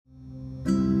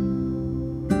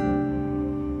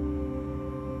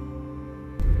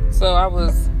So I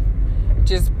was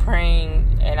just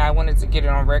praying, and I wanted to get it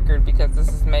on record because this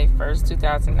is May 1st,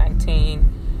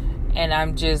 2019. And I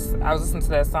was listening to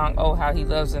that song, Oh, How He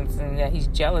Loves Us, and that He's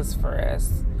jealous for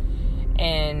us.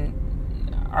 And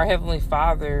our Heavenly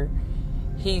Father,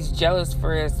 He's jealous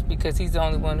for us because He's the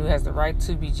only one who has the right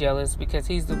to be jealous, because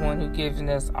He's the one who gives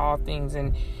us all things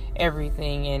and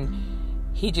everything. And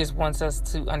He just wants us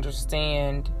to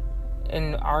understand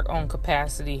in our own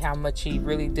capacity how much He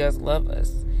really does love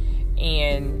us.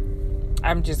 And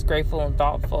I'm just grateful and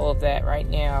thoughtful of that right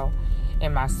now.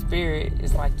 And my spirit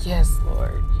is like, yes,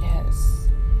 Lord, yes.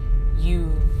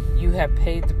 You have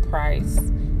paid the price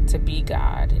to be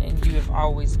God, and you have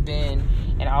always been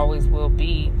and always will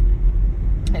be.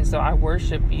 And so I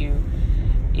worship you.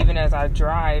 Even as I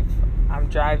drive, I'm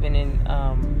driving, and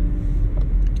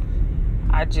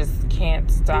I just can't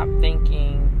stop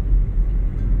thinking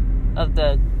of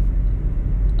the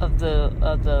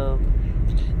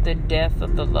depth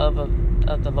of the love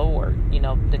of the Lord.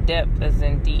 The depth, as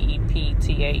in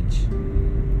DEPTH,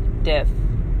 depth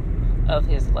of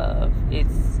His love.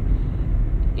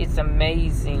 It's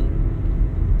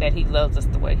amazing that He loves us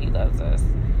the way He loves us.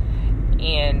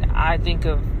 And I think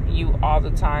of you all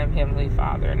the time, Heavenly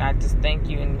Father, and I just thank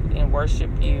you and worship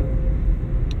you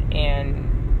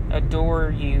and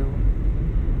adore you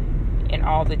in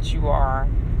all that you are.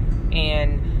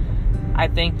 And I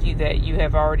thank you that you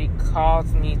have already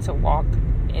caused me to walk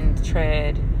and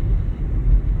tread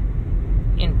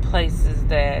in places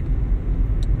that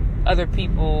other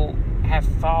people have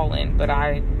fallen, but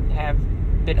I have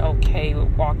been okay with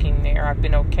walking there. I've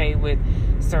been okay with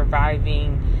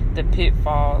surviving the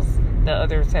pitfalls that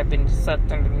others have been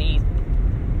sucked underneath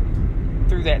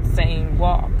through that same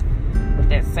walk,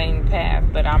 that same path.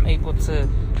 But I'm able to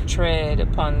tread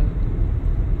upon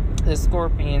the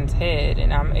scorpion's head,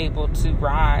 and I'm able to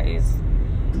rise.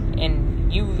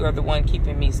 And you are the one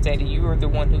keeping me steady. You are the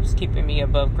one who's keeping me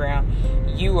above ground.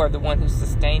 You are the one who's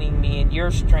sustaining me, and your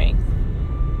strength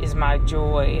is my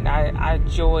joy. And I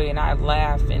joy and I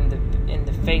laugh in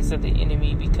the face of the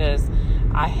enemy, because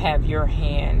I have your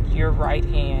hand, your right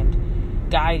hand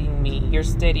guiding me, your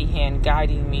steady hand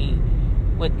guiding me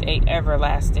with a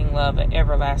everlasting love, an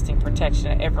everlasting protection,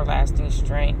 an everlasting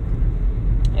strength.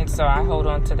 And so I hold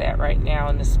on to that right now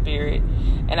in the spirit.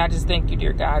 And I just thank you,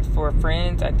 dear God, for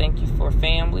friends. I thank you for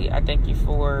family. I thank you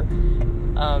for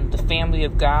the family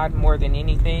of God more than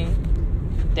anything,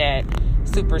 that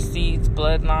supersedes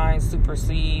bloodline,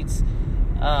 supersedes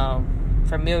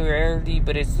familiarity,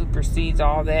 but it supersedes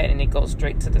all that, and it goes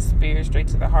straight to the spirit, straight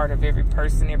to the heart of every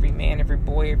person, every man, every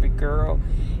boy, every girl,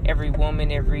 every woman,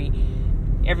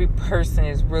 every person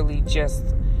is really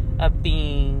just a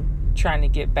being trying to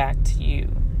get back to you.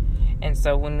 And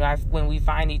so when we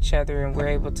find each other and we're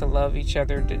able to love each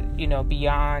other,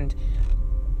 beyond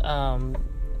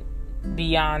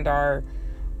our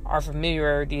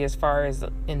familiarity as far as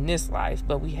in this life,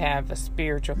 but we have a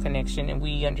spiritual connection, and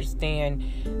we understand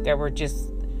that we're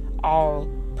just all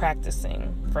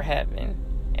practicing for heaven.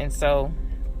 And so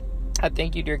I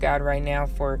thank you, dear God, right now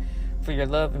for your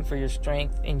love and for your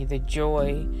strength, and the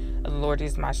joy of the Lord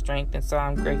is my strength. And so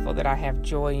I'm grateful that I have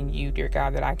joy in you, dear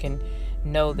God, that I can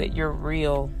know that you're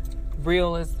real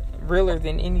is realer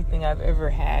than anything I've ever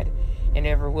had and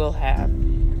ever will have.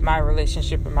 My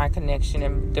relationship and my connection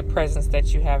and the presence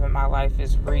that you have in my life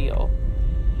is real.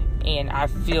 And I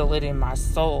feel it in my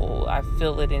soul. I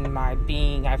feel it in my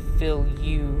being. I feel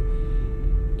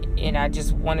you. And I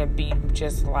just want to be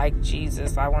just like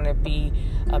Jesus. I want to be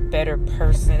a better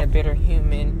person, a better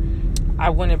human. I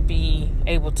want to be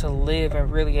able to live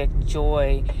and really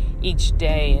enjoy each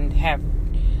day and have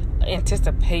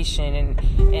anticipation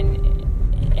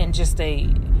and just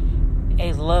a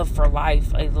love for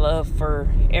life, a love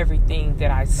for everything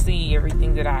that I see,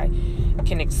 everything that I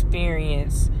can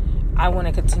experience. I want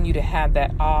to continue to have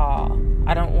that awe.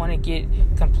 I don't want to get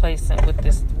complacent with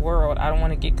this world. I don't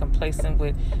want to get complacent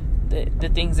with the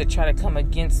things that try to come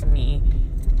against me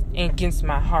and against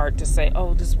my heart to say,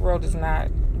 oh, this world is not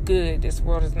good. This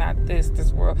world is not this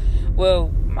world.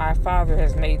 Well, my Father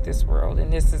has made this world,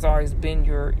 and this has always been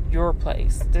your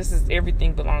place.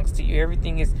 Everything belongs to you.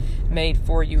 Everything is made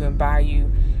for you and by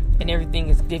you, and everything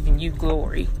is giving you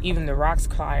glory. Even the rocks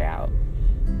cry out.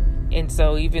 And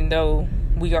so even though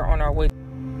we are on our way